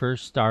when I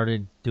first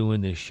started doing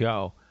this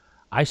show.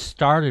 I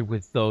started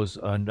with those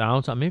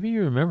announcers. Maybe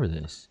you remember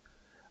this.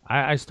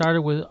 I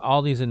started with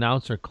all these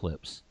announcer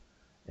clips.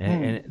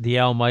 And the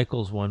Al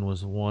Michaels one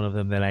was one of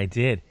them that I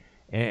did.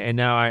 And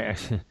now I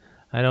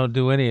don't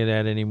do any of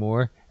that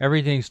anymore.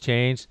 Everything's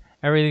changed.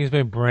 Everything's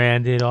been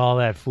branded, all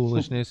that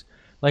foolishness.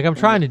 Like I'm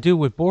trying to do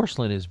with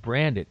Borschland is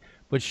branded.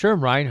 But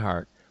Sherm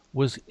Reinhardt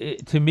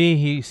to me,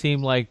 he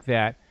seemed like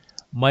that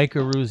Mike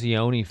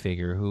Eruzione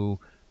figure who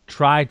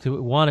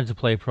wanted to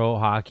play pro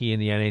hockey in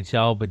the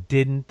NHL but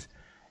didn't,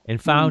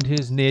 and found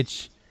his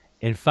niche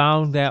and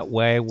found that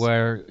way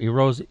where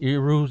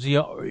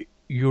Eruzione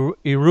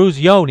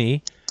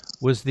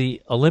was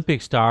the Olympic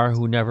star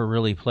who never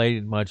really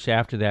played much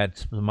after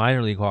that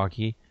minor league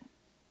hockey.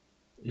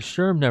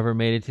 Sherm never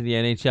made it to the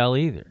NHL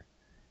either.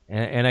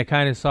 And I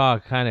kind of saw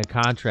a kind of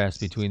contrast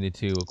between the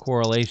two, a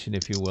correlation,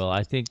 if you will.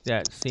 I think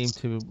that seemed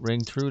to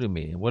ring true to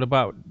me.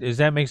 Does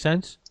that make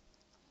sense?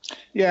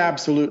 Yeah,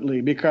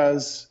 absolutely.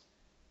 Because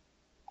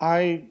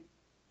I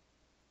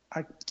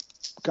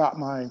cut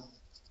my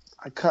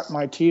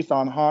teeth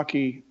on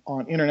hockey,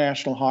 on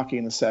international hockey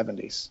in the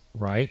 70s.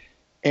 Right.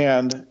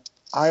 And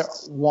I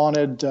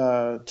wanted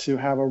to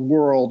have a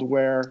world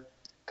where,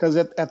 because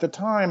at the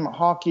time,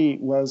 hockey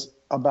was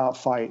about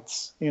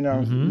fights.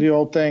 The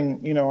old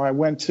thing, I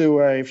went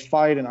to a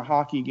fight and a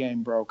hockey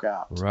game broke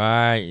out.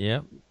 Right,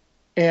 yep.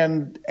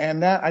 And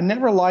that I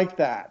never liked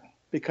that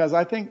because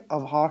I think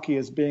of hockey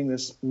as being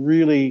this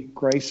really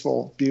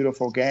graceful,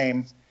 beautiful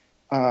game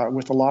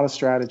with a lot of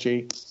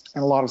strategy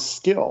and a lot of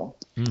skill.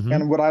 Mm-hmm.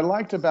 And what I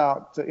liked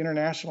about the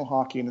international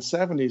hockey in the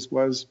 70s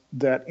was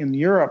that in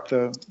Europe,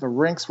 the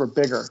rinks were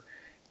bigger.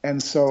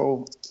 And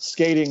so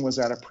skating was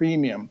at a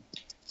premium.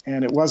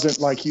 And it wasn't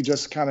like you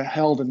just kind of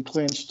held and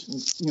clinched,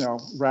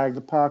 ragged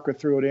the puck or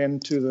threw it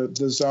into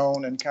the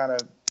zone and kind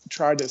of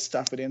tried to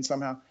stuff it in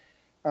somehow.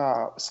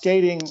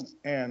 Skating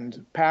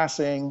and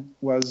passing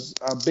was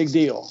a big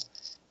deal.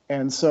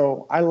 And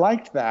so I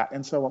liked that.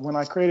 And so when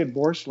I created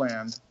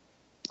Borschland,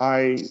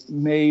 I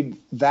made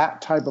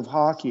that type of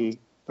hockey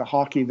the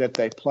hockey that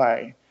they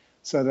play.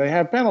 So they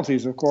have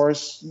penalties, of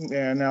course,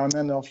 and now and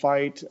then they'll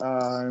fight.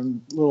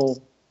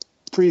 Little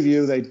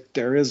preview: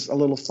 there is a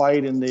little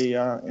fight in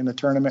the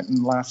tournament in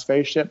the last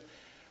spaceship,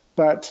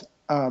 but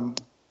I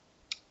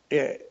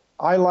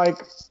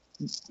like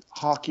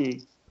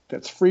hockey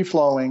that's free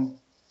flowing,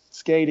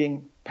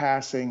 skating,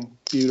 passing,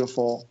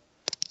 beautiful,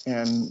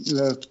 and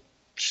the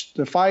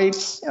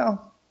fights,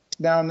 now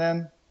and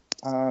then,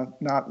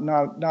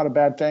 not a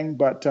bad thing,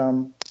 but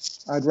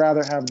I'd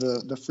rather have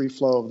the free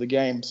flow of the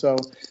game. So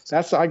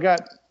I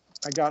got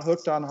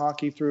hooked on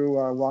hockey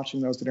through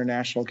watching those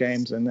international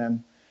games and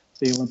then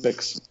the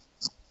Olympics.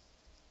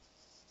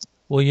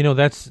 Well,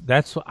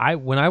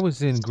 when I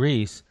was in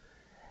Greece,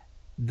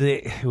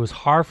 it was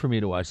hard for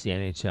me to watch the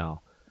NHL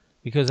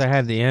because I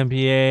had the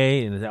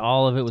NBA and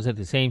all of it was at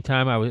the same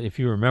time. If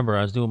you remember,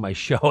 I was doing my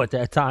show at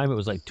that time. It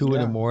was like 2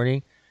 in the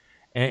morning,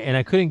 and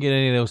I couldn't get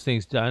any of those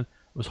things done.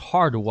 It was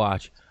hard to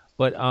watch.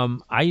 But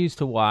I used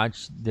to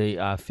watch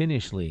the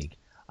Finnish league.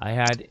 I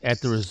had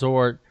at the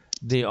resort,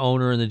 the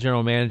owner and the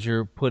general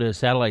manager put a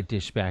satellite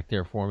dish back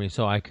there for me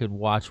so I could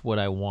watch what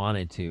I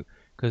wanted to.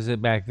 Because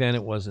back then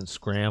it wasn't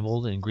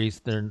scrambled. In Greece,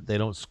 they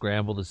don't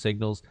scramble the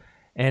signals.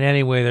 And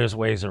anyway, there's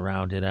ways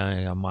around it.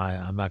 I'm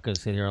not going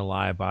to sit here and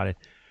lie about it.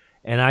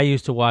 And I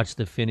used to watch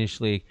the Finnish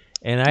league.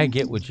 And I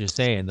get what you're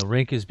saying. The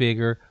rink is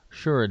bigger.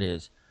 Sure it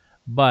is.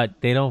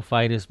 But they don't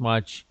fight as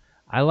much.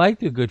 I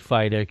like a good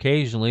fight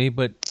occasionally,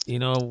 but,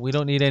 we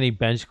don't need any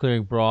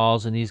bench-clearing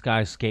brawls, and these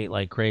guys skate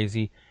like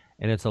crazy,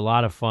 and it's a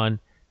lot of fun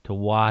to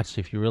watch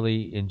if you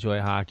really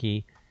enjoy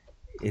hockey.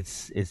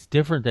 It's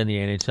different than the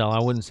NHL.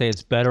 I wouldn't say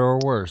it's better or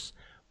worse,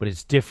 but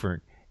it's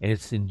different. and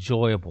it's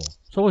enjoyable.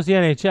 So was the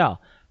NHL.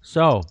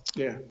 So,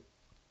 Yeah.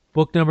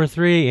 book number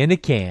 3 in the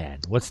can.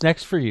 What's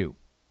next for you?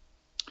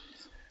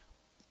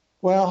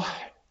 Well,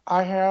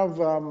 I have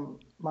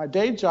my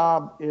day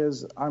job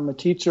is I'm a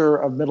teacher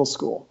of middle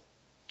school.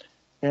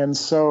 And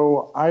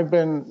so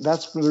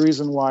that's the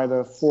reason why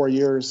the 4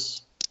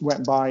 years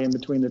went by in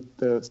between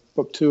the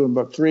book 2 and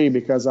book 3,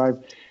 because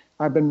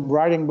I've been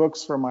writing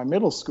books for my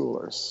middle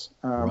schoolers.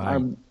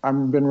 Right.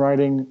 I've been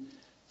writing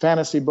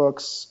fantasy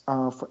books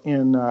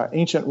in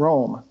ancient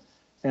Rome.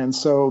 And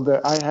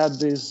so I had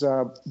these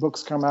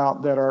books come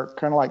out that are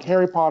kind of like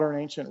Harry Potter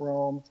in ancient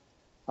Rome,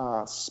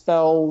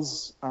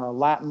 spells,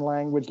 Latin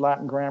language,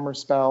 Latin grammar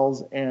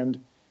spells, and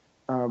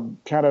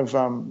kind of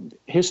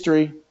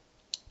history,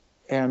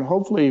 and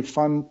hopefully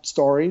fun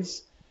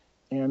stories.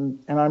 And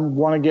I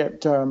want to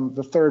get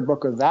the 3rd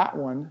book of that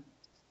one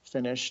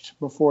finished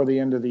before the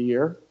end of the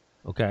year.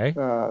 Okay.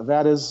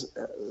 That is,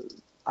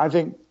 I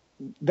think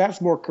that's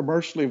more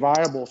commercially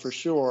viable for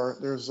sure.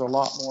 There's a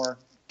lot more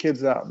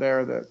kids out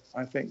there that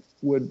I think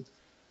would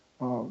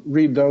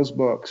read those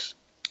books.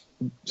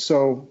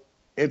 So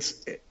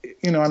it's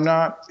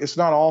not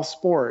all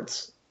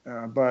sports,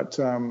 but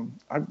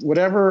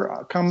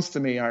whatever comes to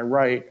me, I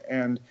write,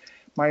 and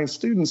my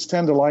students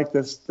tend to like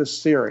this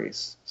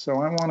series.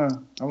 So I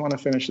want to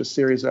finish this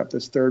series up,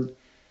 this 3rd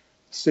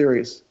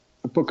series,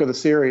 the book of the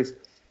series.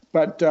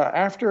 But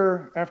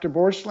after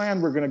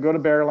Borschland, we're going to go to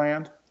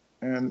Bearland,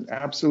 and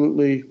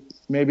absolutely,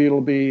 maybe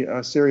it'll be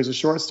a series of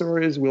short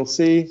stories. We'll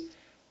see.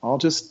 I'll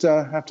just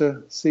have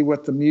to see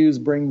what the muse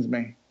brings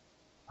me.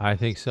 I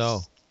think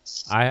so.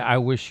 I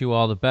wish you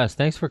all the best.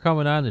 Thanks for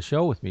coming on the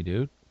show with me,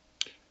 dude.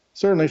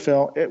 Certainly,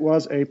 Phil. It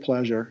was a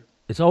pleasure.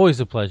 It's always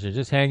a pleasure.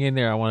 Just hang in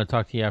there. I want to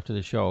talk to you after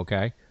the show,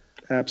 okay?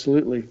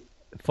 Absolutely.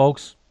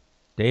 Folks,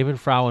 David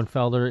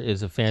Frauenfelder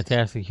is a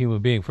fantastic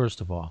human being,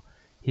 first of all.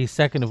 He's,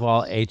 second of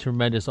all, a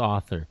tremendous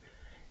author.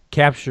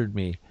 Captured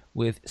me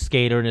with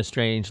Skater in a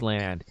Strange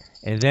Land.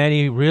 And then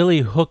he really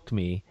hooked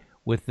me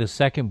with the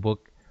second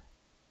book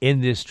in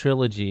this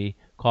trilogy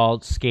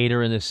called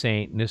Skater and the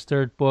Saint. And this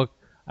 3rd book,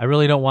 I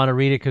really don't want to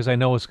read it because I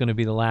know it's going to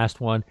be the last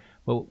one,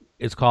 but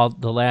it's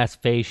called The Last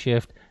Phase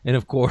Shift. And,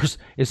 of course,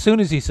 as soon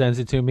as he sends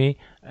it to me,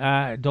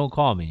 don't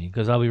call me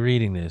because I'll be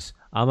reading this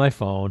on my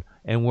phone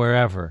and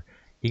wherever.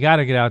 You got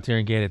to get out there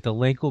and get it. The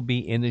link will be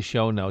in the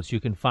show notes. You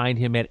can find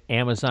him at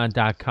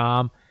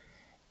Amazon.com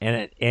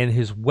and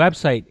his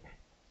website.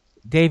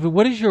 David,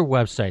 what is your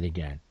website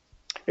again?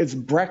 It's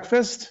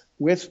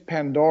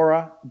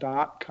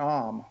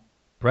breakfastwithpandora.com.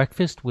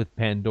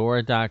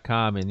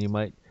 Breakfastwithpandora.com, and you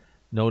might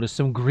notice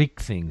some Greek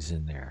things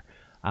in there.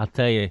 I'll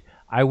tell you,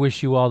 I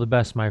wish you all the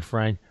best, my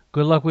friend.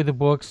 Good luck with the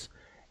books,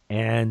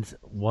 and,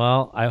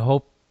 well, I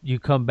hope you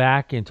come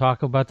back and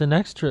talk about the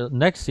next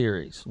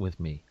series with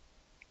me.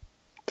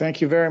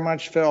 Thank you very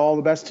much, Phil. All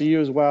the best to you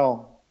as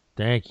well.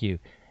 Thank you.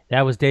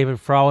 That was David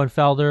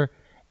Frauenfelder,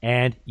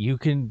 and you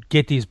can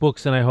get these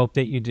books, and I hope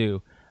that you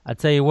do. I'll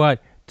tell you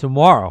what,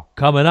 tomorrow,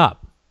 coming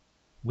up,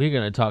 we're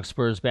going to talk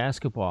Spurs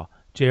basketball.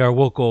 J.R.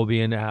 Wilco will be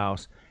in the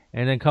house.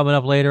 And then coming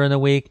up later in the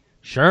week,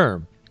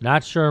 Sherm.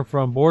 Not Sherm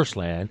from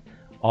Borschland,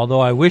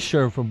 although I wish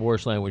Sherm from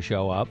Borschland would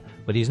show up,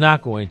 but he's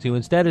not going to.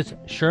 Instead, it's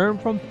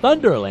Sherm from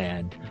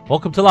Thunderland.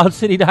 Welcome to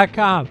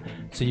LoudCity.com.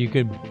 So you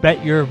can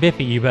bet your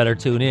biffy you better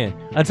tune in.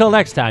 Until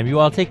next time, you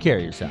all take care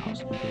of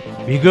yourselves.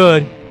 Be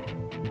good.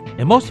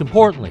 And most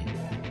importantly,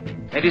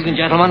 ladies and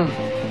gentlemen,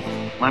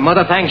 my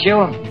mother thanks you,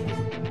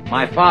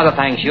 my father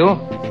thanks you,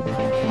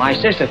 my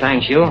sister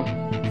thanks you,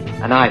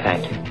 and I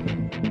thank you.